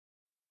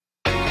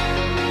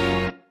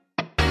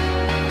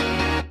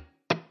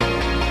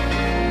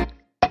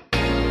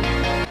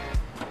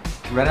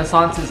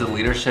Renaissance is a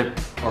leadership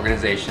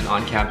organization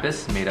on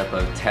campus made up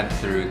of 10th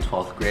through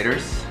 12th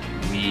graders.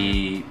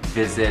 We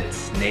visit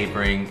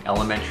neighboring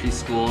elementary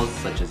schools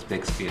such as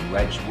Bixby and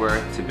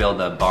Wedgeworth to build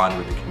a bond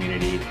with the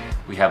community.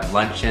 We have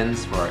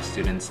luncheons for our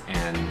students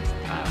and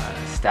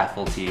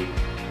faculty.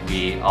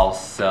 We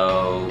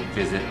also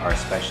visit our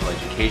special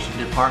education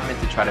department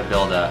to try to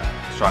build a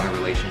stronger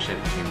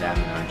relationship between them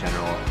and our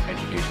general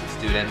education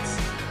students.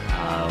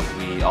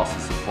 We also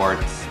support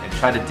and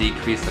try to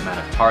decrease the amount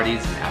of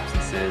tardies and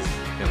absences.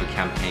 We have a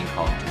campaign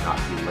called Do Not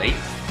Be Late.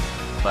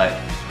 But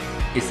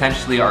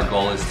essentially our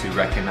goal is to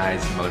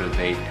recognize,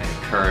 motivate, and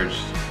encourage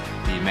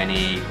the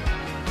many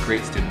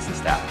great students and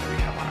staff that we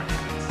have on our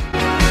campus.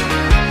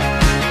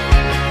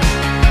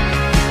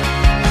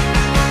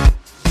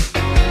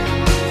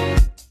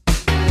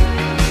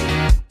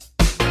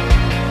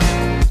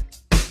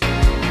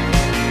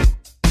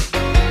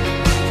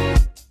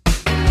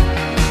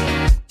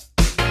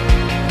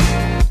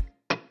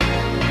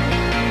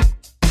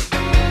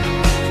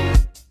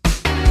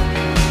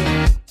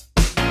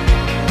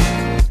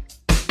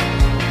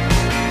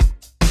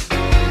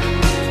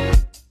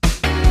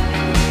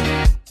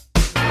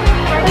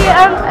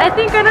 I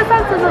think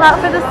Renaissance does a lot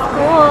for the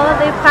school.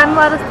 They plan a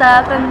lot of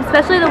stuff, and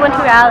especially the winter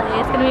rally.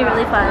 It's going to be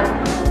really fun.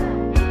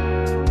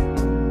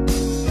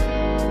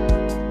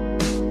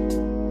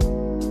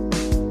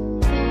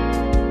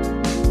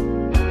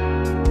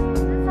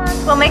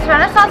 What makes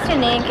Renaissance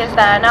unique is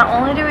that not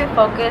only do we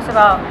focus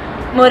about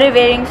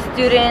motivating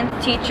students,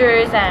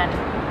 teachers, and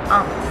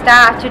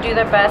staff to do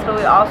their best, but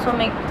we also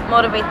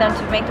motivate them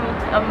to make them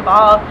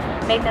involved,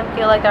 make them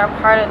feel like they're a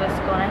part of the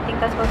school. And I think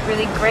that's what's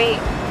really great.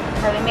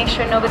 That we make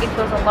sure nobody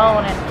feels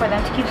alone and for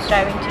them to keep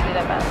striving to do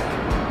their best.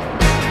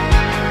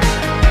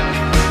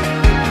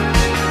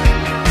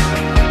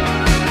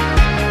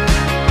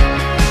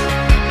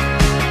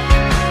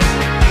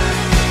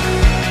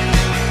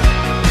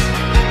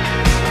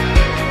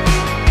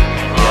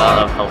 I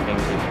love helping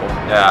people.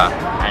 Yeah,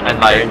 and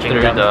like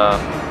through them. the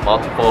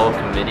multiple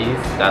committees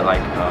that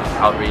like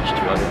outreach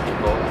to other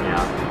people.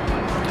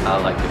 Yeah.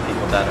 Like the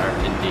people that are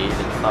in need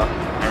and stuff.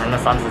 And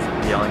Renaissance is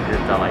the only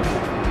group that like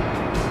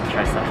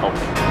tries to help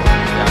people.